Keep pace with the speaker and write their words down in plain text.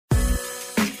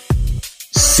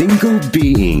Single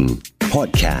Being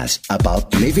Podcast about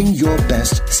living your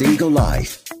best single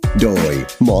life โดย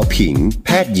หมอผิงแพ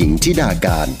ทย์หญิงธิดาก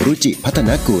ารรุจิพัฒ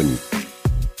นกุล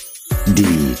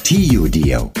ดีที่อยู่เดี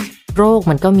ยวโรค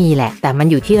มันก็มีแหละแต่มัน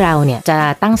อยู่ที่เราเนี่ยจะ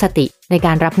ตั้งสติในก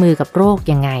ารรับมือกับโรค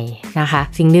ยังไงนะคะ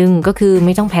สิ่งหนึ่งก็คือไ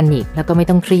ม่ต้องแพนิคแล้วก็ไม่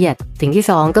ต้องเครียดสิ่งที่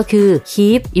สองก็คือ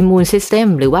keep immune system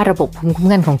หรือว่าระบบภูมิคุ้ม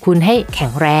กันของคุณให้แข็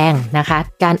งแรงนะคะ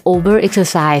การ over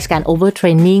exercise การ over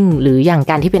training หรืออย่าง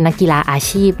การที่เป็นนักกีฬาอา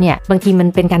ชีพเนี่ยบางทีมัน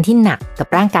เป็นการที่หนักกับ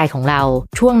ร่างกายของเรา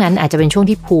ช่วงนั้นอาจจะเป็นช่วง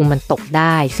ที่ภูมิมันตกไ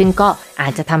ด้ซึ่งก็อา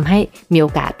จจะทำให้มีโอ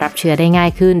กาสรับเชื้อได้ง่าย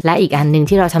ขึ้นและอีกอันนึง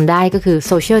ที่เราทำได้ก็คือ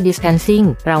social distancing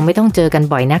เราไม่ต้องเจอกัน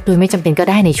บ่อยนักโดยไม่จำเป็นก็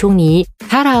ได้ในช่วงนี้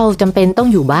ถ้าเราจำเป็นต้อง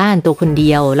อยู่บ้านตัวคนเ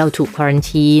ดียวเราถูกควอรัน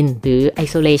ทีนหรือ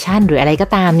isolation หรืออะไรก็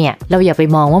ตามเนี่ยเราอย่าไป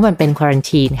มองว่ามันเป็นควอรัน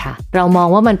ทีนค่ะเรามอง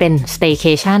ว่ามันเป็น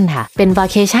staycation ค่ะเป็น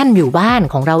vacation อยู่บ้าน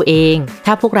ของเราเอง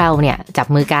ถ้าพวกเราเนี่ยจับ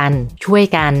มือกันช่วย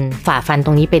กันฝ่าฟันต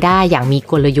รงนี้ไปได้อย่างมี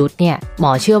กลยุทธ์เนี่ยหม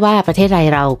อเชื่อว่าประเทศไทย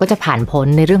เราก็จะผ่านพ้น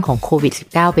ในเรื่องของโควิด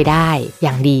 -19 ไปได้อ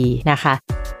ย่างดีนะคะ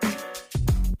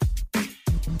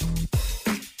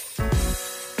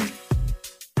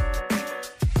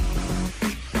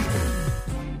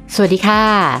สวัสดีค่ะ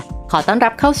ขอต้อนรั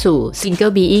บเข้าสู่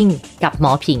Single Being กับหม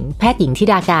อผิงแพทย์หญิงธิ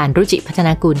ดาการรุจิพัฒน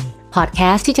กุลพอดแค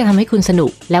สต์ที่จะทำให้คุณสนุ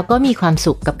กแล้วก็มีความ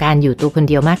สุขกับการอยู่ตัวคน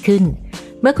เดียวมากขึ้น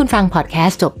เมื่อคุณฟังพอดแคส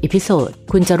ต์จบอีพิโซด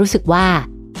คุณจะรู้สึกว่า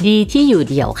ดีที่อยู่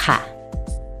เดี่ยวค่ะ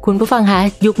คุณผู้ฟังคะ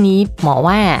ยุคนี้หมอ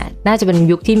ว่าน่าจะเป็น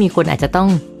ยุคที่มีคนอาจจะต้อง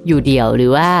อยู่เดี่ยวหรื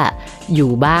อว่าอ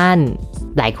ยู่บ้าน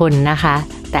หลายคนนะคะ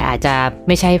แต่อาจจะไ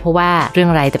ม่ใช่เพราะว่าเรื่อง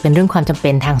อะไรแต่เป็นเรื่องความจำเป็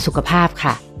นทางสุขภาพ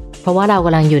ค่ะเพราะว่าเราก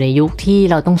ำลังอยู่ในยุคที่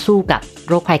เราต้องสู้กับ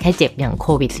โรคภัยไข้เจ็บอย่างโค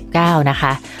วิด -19 นะค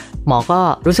ะหมอก็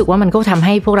รู้สึกว่ามันก็ทำใ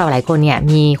ห้พวกเราหลายคนเนี่ย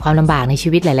มีความลำบากในชี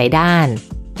วิตหลายๆด้าน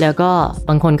แล้วก็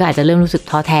บางคนก็อาจจะเริ่มรู้สึก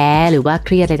ท้อแท้หรือว่าเค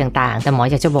รียดอะไรต่างๆแต่หมอ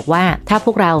อยากจะบอกว่าถ้าพ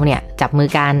วกเราเนี่ยจับมือ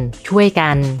กันช่วยกั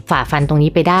นฝ่าฟันตรงนี้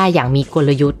ไปได้อย่างมีกล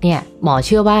ยุทธ์เนี่ยหมอเ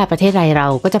ชื่อว่าประเทศไทยเรา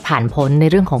ก็จะผ่านพ้นใน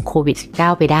เรื่องของโควิด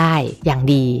 -19 ไปได้อย่าง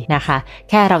ดีนะคะ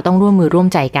แค่เราต้องร่วมมือร่วม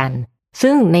ใจกัน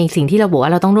ซึ่งในสิ่งที่เราบอกว่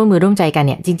าเราต้องร่วมมือร่วมใจกันเ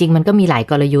นี่ยจริงๆมันก็มีหลาย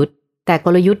กลยุทธ์แต่ก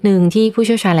ลยุทธ์หนึ่งที่ผู้เ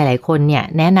ชี่ยวชาญหลายๆคนเนี่ย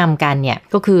แนะนำกันเนี่ย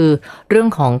ก็คือเรื่อง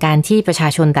ของการที่ประชา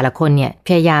ชนแต่ละคนเนี่ยพ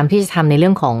ยายามที่จะทำในเรื่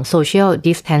องของ social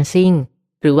distancing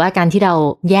หรือว่าการที่เรา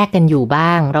แยกกันอยู่บ้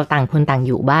างเราต่างคนต่างอ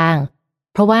ยู่บ้าง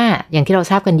เพราะว่าอย่างที่เรา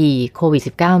ทราบกันดีโควิด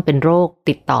 -19 มันเป็นโรค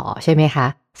ติดต่อใช่ไหมคะ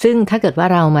ซึ่งถ้าเกิดว่า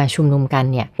เรามาชุมนุมกัน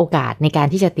เนี่ยโอกาสในการ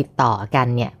ที่จะติดต่อกัน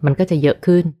เนี่ยมันก็จะเยอะ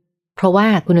ขึ้นเพราะว่า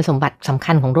คุณสมบัติสำ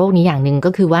คัญของโรคนี้อย่างหนึ่งก็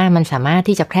คือว่ามันสามารถ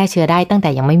ที่จะแพร่เชื้อได้ตั้งแต่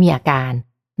ยังไม่มีอาการ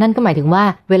นั่นก็หมายถึงว่า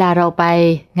เวลาเราไป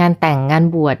งานแต่งงาน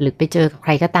บวชหรือไปเจอกับใค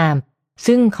รก็ตาม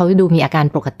ซึ่งเขาดูมีอาการ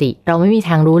ปกติเราไม่มีท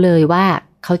างรู้เลยว่า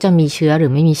เขาจะมีเชื้อหรื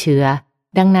อไม่มีเชื้อ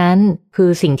ดังนั้นคือ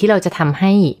สิ่งที่เราจะทำใ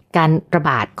ห้การระ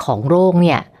บาดของโรคเ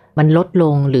นี่ยมันลดล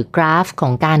งหรือกราฟขอ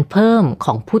งการเพิ่มข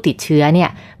องผู้ติดเชื้อเนี่ย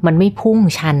มันไม่พุ่ง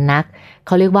ชันนักเข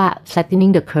าเรียกว่า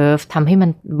flattening the curve ทำให้มัน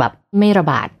แบบไม่ระ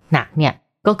บาดหนักเนี่ย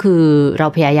ก็คือเรา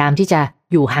พยายามที่จะ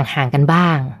อยู่ห่างๆกันบ้า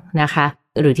งนะคะ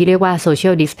หรือที่เรียกว่า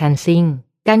social distancing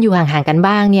การอยู่ห่างๆกัน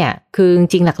บ้างเนี่ยคือจ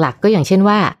ริงๆหลักๆก็อย่างเช่น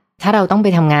ว่าถ้าเราต้องไป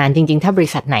ทำงานจริงๆถ้าบริ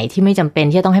ษัทไหนที่ไม่จำเป็น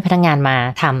ที่จะต้องให้พนักงานมา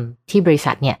ทำที่บริ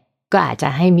ษัทเนี่ยก็อาจจะ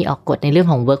ให้มีออกกฎในเรื่อง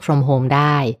ของ work from home ไ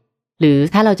ด้หรือ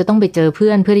ถ้าเราจะต้องไปเจอเพื่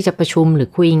อนเพื่อที่จะประชุมหรือ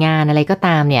คุยงานอะไรก็ต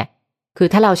ามเนี่ยคือ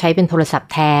ถ้าเราใช้เป็นโทรศัพ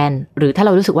ท์แทนหรือถ้าเร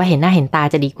ารู้สึกว่าเห็นหน้าเห็นตา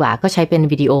จะดีกว่าก็ใช้เป็น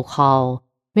วิดีโอคอล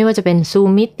ไม่ว่าจะเป็น Zoom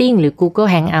Meeting หรือ Google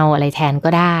Hangout อะไรแทนก็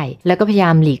ได้แล้วก็พยายา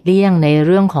มหลีกเลี่ยงในเ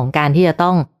รื่องของการที่จะต้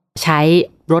องใช้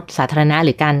รถสาธารณะห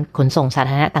รือการขนส่งสาธ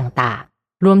ารณะต่าง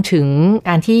ๆรวมถึงก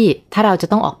ารที่ถ้าเราจะ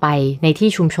ต้องออกไปในที่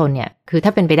ชุมชนเนี่ยคือถ้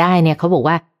าเป็นไปได้เนี่ยเขาบอก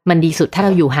ว่ามันดีสุดถ้าเร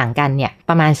าอยู่ห่างกันเนี่ย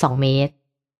ประมาณ2 เมตร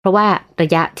เพราะว่าระ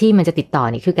ยะที่มันจะติดต่อ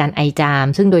นี่คือการไอจาม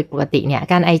ซึ่งโดยปกติเนี่ย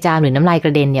การไอจามหรือน้ำลายก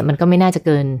ระเด็นเนี่ยมันก็ไม่น่าจะเ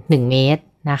กิน1 เมตร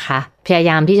นะคะพยาย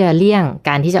ามที่จะเลี่ยงก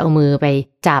ารที่จะเอามือไป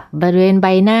จับบริเวณใบ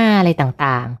หน้าอะไร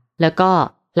ต่างๆแล้วก็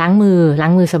ล้าง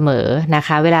มือเสมอนะค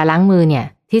ะเวลาล้างมือเนี่ย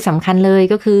ที่สำคัญเลย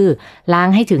ก็คือล้าง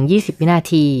ให้ถึง20 วินา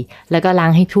ทีแล้วก็ล้า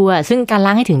งให้ทั่วซึ่งการล้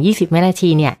างให้ถึง20 วินาที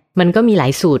เนี่ยมันก็มีหลา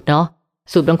ยสูตรเนาะ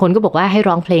สูตรบางคนก็บอกว่าให้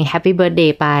ร้องเพลง Happy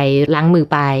Birthday ไปล้างมือ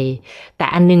ไปแต่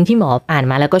อันนึงที่หมออ่าน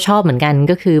มาแล้วก็ชอบเหมือนกัน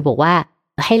ก็คือบอกว่า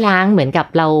ให้ล้างเหมือนกับ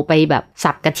เราไปแบบ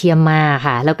สับกระเทียมมา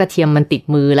ค่ะแล้วกระเทียมมันติด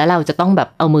มือแล้วเราจะต้องแบบ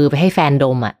เอามือไปให้แฟนด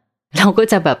มอ่ะเราก็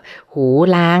จะแบบ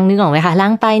ล้างนึกออกไหมคะล้า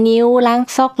งปลายนิ้วล้าง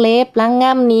ซอกเล็บล้างง่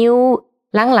ามนิ้ว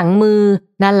ล้างหลังมือ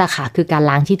นั่นแหละค่ะคือการ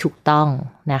ล้างที่ถูกต้อง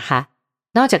นะคะ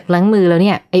นอกจากล้างมือแล้วเ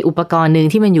นี่ยไออุปกรณ์นึง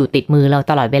ที่มันอยู่ติดมือเรา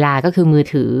ตลอดเวลาก็คือมือ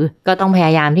ถือก็ต้องพย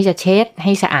ายามที่จะเช็ดใ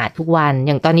ห้สะอาดทุกวันอ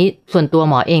ย่างตอนนี้ส่วนตัว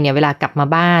หมอเองเนี่ยเวลากลับมา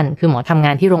บ้านคือหมอทำง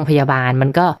านที่โรงพยาบาลมัน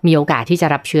ก็มีโอกาสที่จะ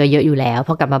รับเชื้อเยอะอยู่แล้วพ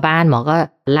อกลับมาบ้านหมอก็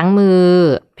ล้างมือ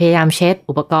พยายามเช็ด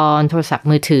อุปกรณ์โทรศัพท์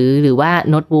มือถือหรือว่า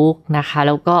โน้ตบุ๊กนะคะแ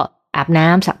ล้วก็อาบน้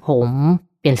ำสระผม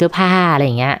เปลี่ยนเสื้อผ้าอะไรอ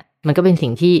ย่างเงี้ย มันก็เป็นสิ่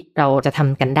งที่เราจะท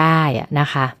ำกันได้นะ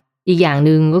คะอีกอย่าง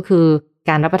นึงก็คือ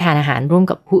การรับประทานอาหารร่วม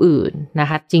กับผู้อื่นนะ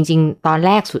คะจริงๆตอนแ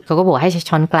รกสุดเขาก็บอกให้ใช้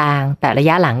ช้อนกลางแต่ระ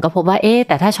ยะหลังก็พบว่าแ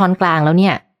ต่ถ้าช้อนกลางแล้วเนี่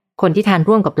ยคนที่ทาน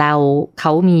ร่วมกับเราเข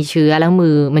ามีเชื้อแล้วมื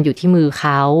อมันอยู่ที่มือเข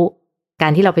ากา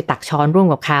รที่เราไปตักช้อนร่วม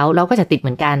กับเขาเราก็จะติดเห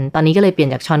มือนกันตอนนี้ก็เลยเปลี่ยน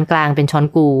จากช้อนกลางเป็นช้อน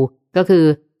กูก็คือ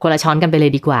คนละช้อนกันไปเล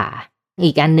ยดีกว่า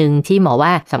อีกอันนึงที่หมอว่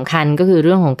าสำคัญก็คือเ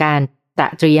รื่องของการ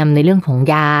เตรียมในเรื่องของ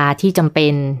ยาที่จำเป็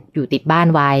นอยู่ติดบ้าน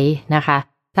ไว้นะคะ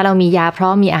ถ้าเรามียาพร้อ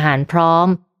มมีอาหารพร้อม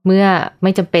เมื่อไ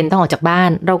ม่จำเป็นต้องออกจากบ้าน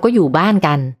เราก็อยู่บ้าน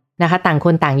กันนะคะต่างค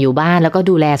นต่างอยู่บ้านแล้วก็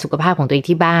ดูแลสุขภาพของตัวเอง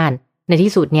ที่บ้านใน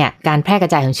ที่สุดเนี่ยการแพร่กร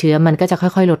ะจายของเชื้อมันก็จะค่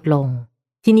อยๆลดลง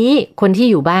ทีนี้คนที่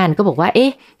อยู่บ้านก็บอกว่า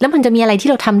แล้วมันจะมีอะไรที่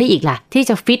เราทำได้อีกล่ะที่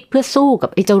จะฟิตเพื่อสู้กับ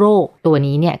ไอ้เจ้าโรคตัว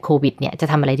นี้เนี่ยโควิดเนี่ยจะ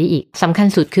ทำอะไรได้อีกสำคัญ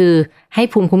สุดคือให้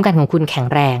ภูมิคุ้มกันของคุณแข็ง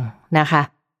แรงนะคะ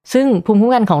ซึ่งภูมิคุ้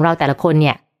มกันของเราแต่ละคนเ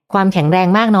นี่ยความแข็งแรง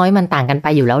มากน้อยมันต่างกันไป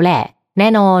อยู่แล้วแหละแน่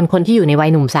นอนคนที่อยู่ในวัย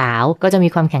หนุ่มสาวก็จะมี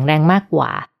ความแข็งแรงมากกว่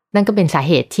านั่นก็เป็นสา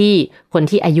เหตุที่คน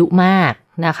ที่อายุมาก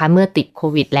นะคะเมื่อติดโค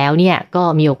วิดแล้วเนี่ยก็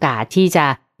มีโอกาสที่จะ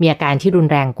มีอาการที่รุน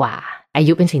แรงกว่าอา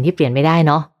ยุเป็นสิ่งที่เปลี่ยนไม่ได้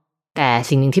เนาะแต่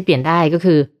สิ่งหนึ่งที่เปลี่ยนได้ก็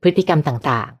คือพฤติกรรม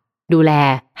ต่างๆดูแล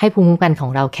ให้ภูมิคุ้มกันขอ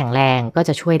งเราแข็งแรงก็จ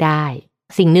ะช่วยได้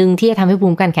สิ่งหนึ่งที่จะทำให้ภู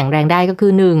มิคุ้มกันแข็งแรงได้ก็คื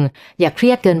อ 1. อย่าเครี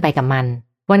ยดเกินไปกับมัน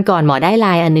วันก่อนหมอได้ไล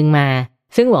น์อันนึงมา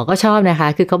ซึ่งหมอก็ชอบนะคะ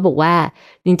คือเขาบอกว่า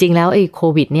จริงๆแล้วไอ้โค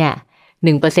วิดเนี่ย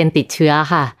 1% ติดเชื้อ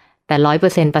ค่ะแต่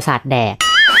 100% ประสาทแดก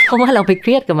เพราะว่าเราไปเค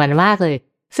รียดกับมันมากเลย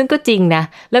ซึ่งก็จริงนะ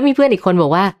แล้วมีเพื่อนอีกคนบอ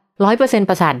กว่า 100%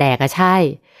 ประสาทแดกใช่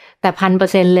แต่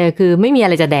 1,000% เลยคือไม่มีอะ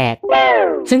ไรจะแดก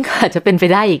ซึ่งอาจจะเป็นไป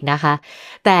ได้อีกนะคะ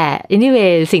แต่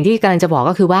anyway สิ่งที่กำลังจะบอก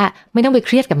ก็คือว่าไม่ต้องไปเค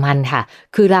รียดกับมันค่ะ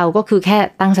คือเราก็คือแค่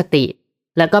ตั้งสติ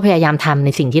แล้วก็พยายามทำใน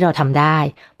สิ่งที่เราทำได้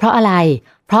เพราะอะไร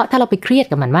เพราะถ้าเราไปเครียด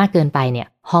กับมันมากเกินไปเนี่ย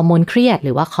ฮอร์โมนเครียดห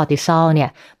รือว่าคอร์ติซอลเนี่ย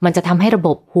มันจะทำให้ระบ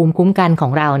บภูมิคุ้มกันขอ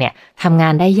งเราเนี่ยทำงา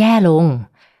นได้แย่ลง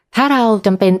ถ้าเราจ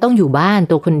ำเป็นต้องอยู่บ้าน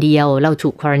ตัวคนเดียวเราถู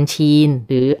กควอรันทีน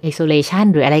หรือไอโซเลชัน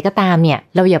หรืออะไรก็ตามเนี่ย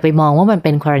เราอย่าไปมองว่ามันเ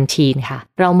ป็นควอรันทีนค่ะ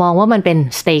เรามองว่ามันเป็น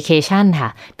สเตย์เคชั่นค่ะ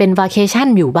เป็นวาเคชั่น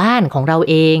อยู่บ้านของเรา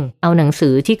เองเอาหนังสื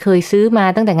อที่เคยซื้อมา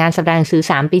ตั้งแต่งานสัปดาห์หนังสือ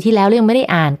3 ปีที่แล้วยังไม่ได้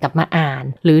อ่านกลับมาอ่าน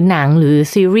หรือหนังหรือ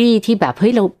ซีรีส์ที่แบบเฮ้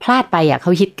ยเราพลาดไปเข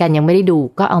าฮิตกันยังไม่ได้ดู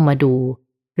ก็เอามาดู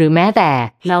หรือแม้แต่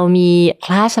เรามีค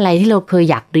ลาสอะไรที่เราเคย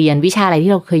อยากเรียนวิชาอะไร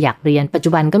ที่เราเคยอยากเรียนปัจจุ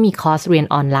บันก็มีคอร์สเรียน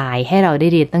ออนไลน์ให้เราได้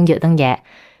เรียนตั้งเยอะตั้งแยะ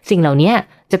สิ่งเหล่านี้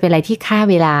จะเป็นอะไรที่ฆ่า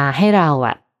เวลาให้เรา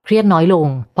เครียดน้อยลง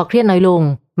พอเครียดน้อยลง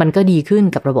มันก็ดีขึ้น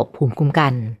กับระบบภูมิคุ้มกั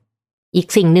นอีก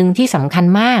สิ่งหนึ่งที่สำคัญ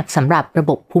มากสำหรับระ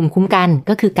บบภูมิคุ้มกัน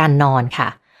ก็คือการนอนค่ะ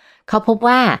เขาพบ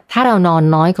ว่าถ้าเรานอน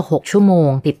น้อยกว่า6 ชั่วโมง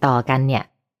ติดต่อกันเนี่ย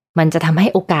มันจะทำให้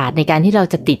โอกาสในการที่เรา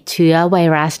จะติดเชื้อไว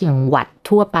รัสอย่างหวัด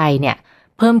ทั่วไปเนี่ย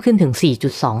เพิ่มขึ้นถึง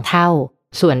 4.2 เท่า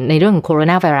ส่วนในเรื่องของโคโร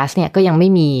นาไวรัสเนี่ยก็ยังไม่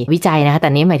มีวิจัยนะคะแต่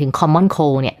นี้หมายถึง common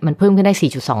cold เนี่ยมันเพิ่มขึ้นได้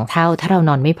 4.2 เท่าถ้าเรา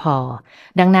นอนไม่พอ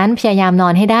ดังนั้นพยายามนอ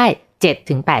นให้ได้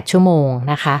 7-8 ชั่วโมง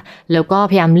นะคะแล้วก็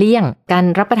พยายามเลี่ยงการ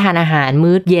รับประทานอาหาร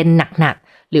มื้อเย็นหนัก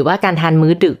ๆหรือว่าการทานมื้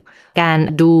อดึกการ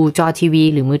ดูจอทีวี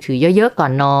หรือมือถือเยอะๆก่อ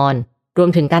นนอนรวม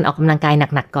ถึงการออกกำลังกาย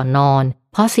หนักๆก่อนนอน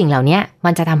เพราะสิ่งเหล่านี้มั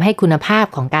นจะทำให้คุณภาพ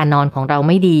ของการนอนของเราไ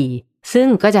ม่ดีซึ่ง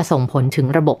ก็จะส่งผลถึง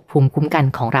ระบบภูมิคุ้มกัน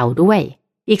ของเราด้วย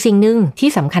อีกสิ่งหนึ่งที่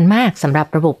สำคัญมากสำหรับ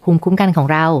ระบบภูมิคุ้มกันของ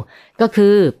เราก็คื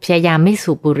อพยายามไม่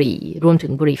สูบบุหรี่รวมถึ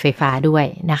งบุหรี่ไฟฟ้าด้วย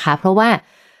นะคะเพราะว่า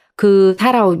คือถ้า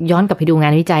เราย้อนกลับไปดูงา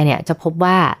นวิจัยเนี่ยจะพบ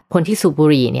ว่าคนที่สูบบุ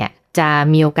หรี่เนี่ยจะ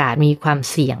มีโอกาสมีความ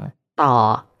เสี่ยงต่อ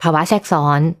ภาวะแทรกซ้อ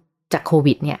นจากโค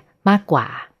วิดเนี่ยมากกว่า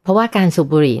เพราะว่าการสูบ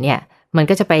บุหรี่เนี่ยมัน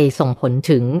ก็จะไปส่งผล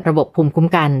ถึงระบบภูมิคุ้ม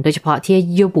กันโดยเฉพาะที่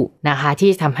เยื่อบุนะคะที่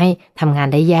ทำให้ทำงาน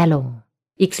ได้แย่ลง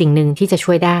อีกสิ่งหนึ่งที่จะ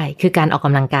ช่วยได้คือการออกก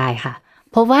ำลังกายค่ะ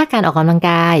เพราะว่าการออกกำลัง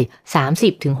กาย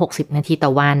 30-60 นาทีต่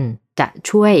อวันจะ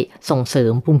ช่วยส่งเสริ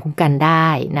มภูมิคุ้มกันได้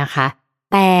นะคะ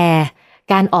แต่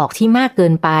การออกที่มากเกิ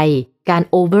นไปการ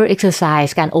over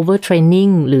exercise การ over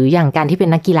training หรืออย่างการที่เป็น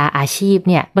นักกีฬาอาชีพ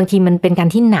เนี่ยบางทีมันเป็นการ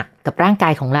ที่หนักกับร่างกา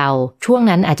ยของเราช่วง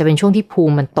นั้นอาจจะเป็นช่วงที่ภู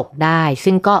มิมันตกได้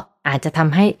ซึ่งก็อาจจะท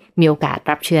ำให้มีโอกาส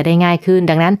รับเชื้อได้ง่ายขึ้น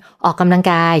ดังนั้นออกกำลัง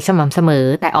กายสม่ำเสมอ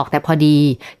แต่ออกแต่พอดี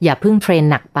อย่าเพิ่งเทรน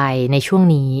หนักไปในช่วง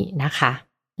นี้นะคะ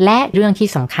และเรื่องที่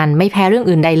สำคัญไม่แพ้เรื่อง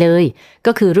อื่นใดเลย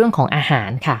ก็คือเรื่องของอาหาร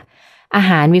ค่ะอา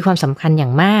หารมีความสำคัญอย่า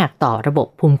งมากต่อระบบ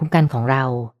ภูมิคุ้มกันของเรา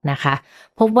นะคะ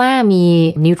พบว่ามี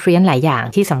นิวทรีนหลายอย่าง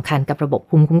ที่สำคัญกับระบบ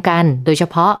ภูมิคุ้มกันโดยเฉ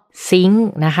พาะซิงค์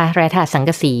นะคะแร่ธาตุสังก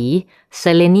ะสีเซ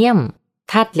เลเนียม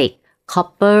ธาตุเหล็กคอป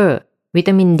เปอร์วิต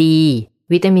ามินดี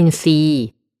วิตามินซี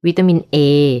วิตามิน A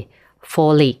โฟ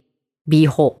ลิก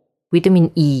B6 วิตามิน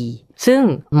E ซึ่ง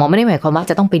หมอไม่ได้หมายความว่า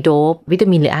จะต้องไปโดปวิตา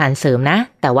มินหรืออาหารเสริมนะ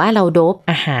แต่ว่าเราโดป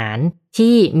อาหาร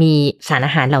ที่มีสารอ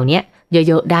าหารเหล่านี้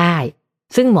เยอะๆได้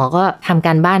ซึ่งหมอก็ทำก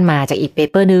ารบ้านมาจากอีกเป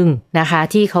เปอร์นึงนะคะ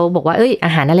ที่เขาบอกว่าอ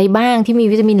าหารอะไรบ้างที่มี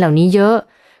วิตามินเหล่านี้เยอะ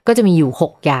ก็จะมีอยู่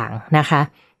6อย่างนะคะ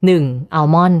 1. อัล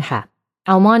มอนด์ค่ะ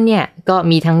อัลมอนด์เนี่ยก็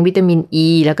มีทั้งวิตามินอ e,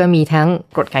 แล้วก็มีทั้ง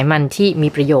กรดไขมันที่มี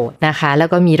ประโยชน์นะคะแล้ว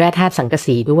ก็มีแร่ธาตุสังกะ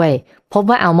สีด้วยพบ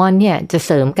ว่าอัลมอนด์เนี่ยจะเ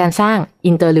สริมการสร้าง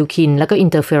อินเตอร์ลิวคินแล้วก็อิน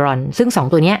เตอร์เฟอรอนซึ่ง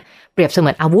2ตัวเนี้ยเปรียบเสมื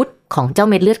อนอาวุธของเจ้า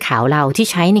เม็ดเลือดขาวเราที่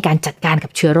ใช้ในการจัดการกั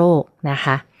บเชื้อโรคนะค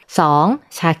ะ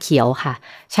 2. ชาเขียวค่ะ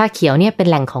ชาเขียวเนี่ยเป็น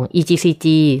แหล่งของ EGCG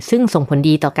ซึ่งส่งผล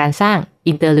ดีต่อการสร้าง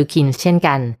อินเตอร์ลิวคินเช่น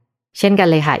กัน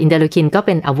เลยค่ะอินเตอร์ลิวคินก็เ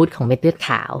ป็นอาวุธของเม็ดเลือดข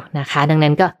าวนะคะดังนั้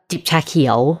นก็จิบชาเขี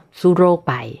ยวสู้โรค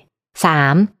ไป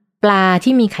 3. ปลา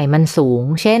ที่มีไขมันสูง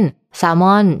เช่นแซลม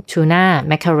อนทูน่าแ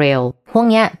มคเคอเรลพวก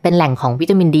นี้เป็นแหล่งของวิ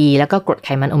ตามินดีแล้วก็กรดไข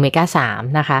มันโอเมก้า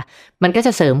3นะคะมันก็จ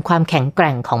ะเสริมความแข็งแก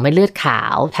ร่งของเม็ดเลือดขา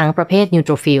วทั้งประเภทนิวโท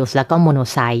รฟิลส์แล้วก็โมโน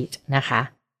ไซต์นะคะ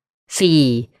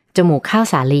 4. จมูกข้าว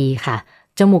สาลีค่ะ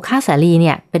จมูกข้าวสาลีเ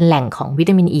นี่ยเป็นแหล่งของวิ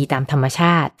ตามินอ e ีตามธรรมช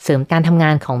าติเสริมการทำงา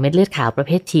นของเม็ดเลือดขาวประเ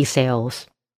ภท T cells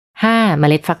 5. เม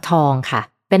ล็ดฟักทองค่ะ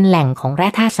เป็นแหล่งของแร่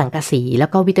ธาตุสังกะสีแล้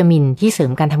วก็วิตามินที่เสริ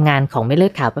มการทำงานของเม็ดเลื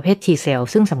อดขาวประเภท T cell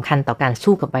ซึ่งสำคัญต่อการ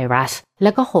สู้กับไวรัสแ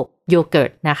ล้วก็ 6. โยเกิร์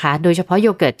ตนะคะโดยเฉพาะโย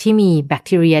เกิร์ตที่มีแบค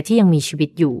ทีเรียที่ยังมีชีวิต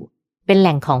อยู่เป็นแห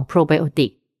ล่งของโปรไบโอติ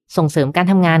กส่งเสริมการ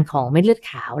ทำงานของเม็ดเลือด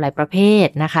ขาวหลายประเภท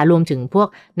นะคะรวมถึงพวก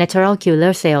natural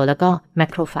killer cell แล้วก็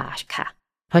macrophage ค่ะ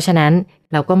เพราะฉะนั้น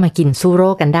เราก็มากินสู้โร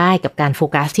คกันได้กับการโฟ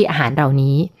กัสที่อาหารเหล่า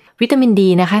นี้วิตามินดี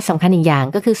นะคะสำคัญอีกอย่าง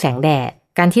ก็คือแสงแดด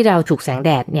การที่เราถูกแสงแ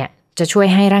ดดเนี่ยจะช่วย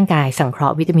ให้ร่างกายสังเครา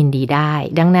ะห์วิตามินดีได้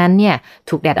ดังนั้นเนี่ย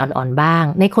ถูกแดดอ่อนๆบ้าง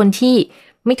ในคนที่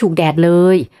ไม่ถูกแดดเล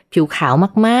ยผิวขาว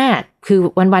มากๆคือ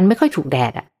วันๆไม่ค่อยถูกแด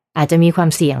ดอาจจะมีความ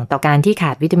เสี่ยงต่อการที่ข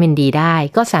าดวิตามินดีได้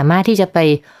ก็สามารถที่จะไป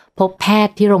พบแพท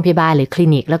ย์ที่โรงพยาบาลหรือคลิ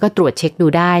นิกแล้วก็ตรวจเช็คดู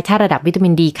ได้ถ้าระดับวิตามิ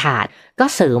นดีขาดก็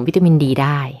เสริมวิตามินดีไ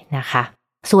ด้นะคะ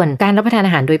ส่วนการรับประทานอ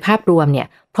าหารโดยภาพรวมเนี่ย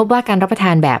พบว่าการรับประท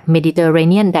านแบบ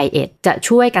Mediterranean Diet จะ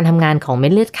ช่วยการทำงานของเม็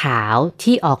ดเลือดขาว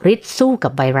ที่ออกฤทธิ์สู้กั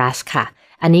บไวรัสค่ะ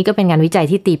อันนี้ก็เป็นงานวิจัย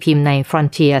ที่ตีพิมพ์ใน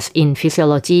Frontiers in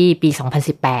Physiology ปี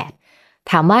 2018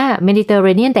 ถามว่า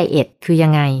Mediterranean Diet คือยั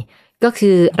งไงก็คื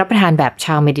อรับประทานแบบช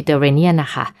าว Mediterranean น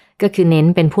ะคะก็คือเน้น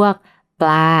เป็นพวกปล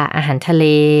าอาหารทะเล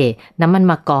น้ำมัน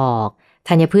มะกอก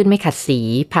ธัญพืชไม่ขัดสี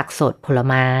ผักสดผล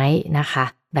ไม้นะคะ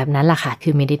แบบนั้นล่ะค่ะคื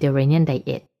อ Mediterranean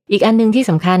Diet อีกอันนึงที่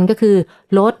สำคัญก็คือ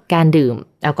ลดการดื่ม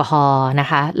แอลกอฮอล์นะ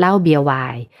คะเหล้าเบียร์ไว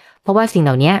น์เพราะว่าสิ่งเห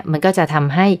ล่านี้มันก็จะท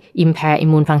ำให้ impair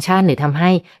immune function หรือทำใ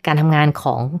ห้การทำงานข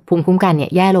องภูมิคุ้มกันเนี่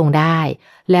ยแย่ลงได้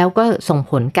แล้วก็ส่ง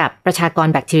ผลกับประชากร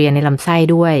แบคทีเรียในลำไส้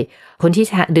ด้วยคนที่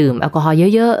ดื่มแอลกอฮอล์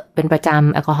เยอะๆเป็นประจ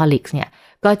ำแอลกอฮอลิกส์เนี่ย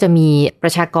ก็จะมีปร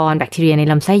ะชากรแบคทีเรียใน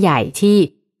ลำไส้ใหญ่ที่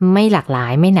ไม่หลากหลา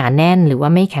ยไม่หนาแน่นหรือว่า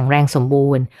ไม่แข็งแรงสมบู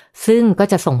รณ์ซึ่งก็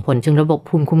จะส่งผลถึงระบบ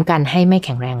ภูมิคุ้มกันให้ไม่แ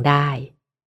ข็งแรงได้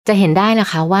จะเห็นได้นะ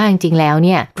คะว่าจริงๆแล้วเ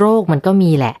นี่ยโรคมันก็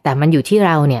มีแหละแต่มันอยู่ที่เ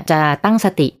ราเนี่ยจะตั้งส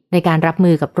ติในการรับ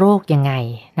มือกับโรคยังไง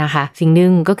นะคะสิ่งหนึ่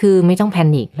งก็คือไม่ต้องแพ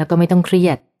นิคแล้วก็ไม่ต้องเครี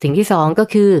ยดสิ่งที่สองก็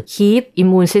คือ keep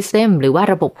immune system หรือว่า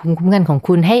ระบบภูมิคุ้มกันของ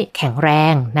คุณให้แข็งแร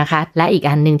งนะคะและอีก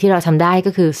อันหนึ่งที่เราทำได้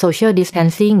ก็คือ social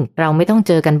distancing เราไม่ต้องเ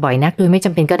จอกันบ่อยนักโดยไม่จ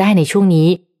ำเป็นก็ได้ในช่วงนี้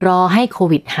รอให้โค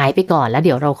วิดหายไปก่อนแล้วเ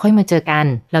ดี๋ยวเราค่อยมาเจอกัน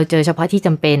เราเจอเฉพาะที่จ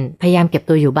ำเป็นพยายามเก็บ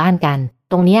ตัวอยู่บ้านกัน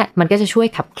ตรงนี้มันก็จะช่วย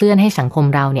ขับเคลื่อนให้สังคม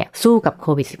เราเนี่ยสู้กับโค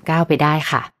วิด -19 ไปได้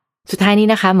ค่ะสุดท้ายนี้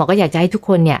นะคะหมอก็อยากจะให้ทุกค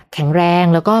นเนี่ยแข็งแรง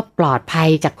แล้วก็ปลอดภัย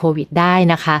จากโควิดได้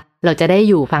นะคะเราจะได้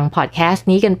อยู่ฟังพอดแคสต์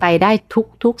นี้กันไปได้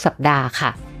ทุกสัปดาห์ค่ะ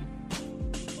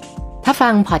ถ้าฟั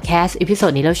งพอดแคสต์อีพิโซ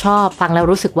ดนี้แล้วชอบฟังแล้ว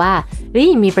รู้สึกว่า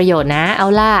มีประโยชน์นะเอา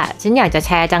ล่ะฉันอยากจะแช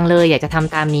ร์จังเลยอยากจะท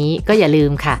ำตามนี้ก็อย่าลื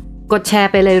มค่ะกดแชร์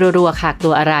ไปเลยรัวๆค่ะตั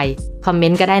วอะไรคอมเม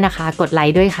นต์ก็ได้นะคะกดไล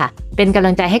ค์ด้วยค่ะเป็นกำ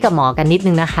ลังใจให้กับหมอกันนิด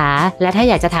นึงนะคะและถ้า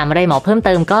อยากจะถามอะไรหมอเพิ่มเ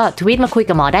ติมก็ทวีตมาคุย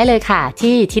กับหมอได้เลยค่ะ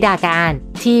ที่ธิดาการ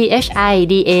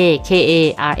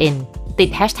THIDAKARN ติด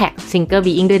hashtag Single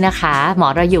Being ด้วยนะคะหมอ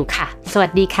รออยู่ค่ะสวัส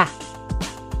ดีค่ะ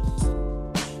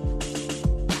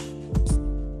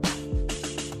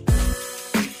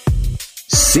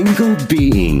Single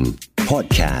Being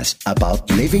Podcast about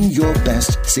living your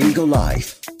best single life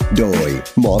โดย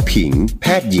หมอผิงแพ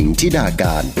ทย์หญิงธิดาก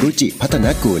ารรุจิพัฒน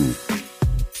กุล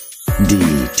ดี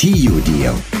ที่อยู่เดีย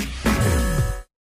ว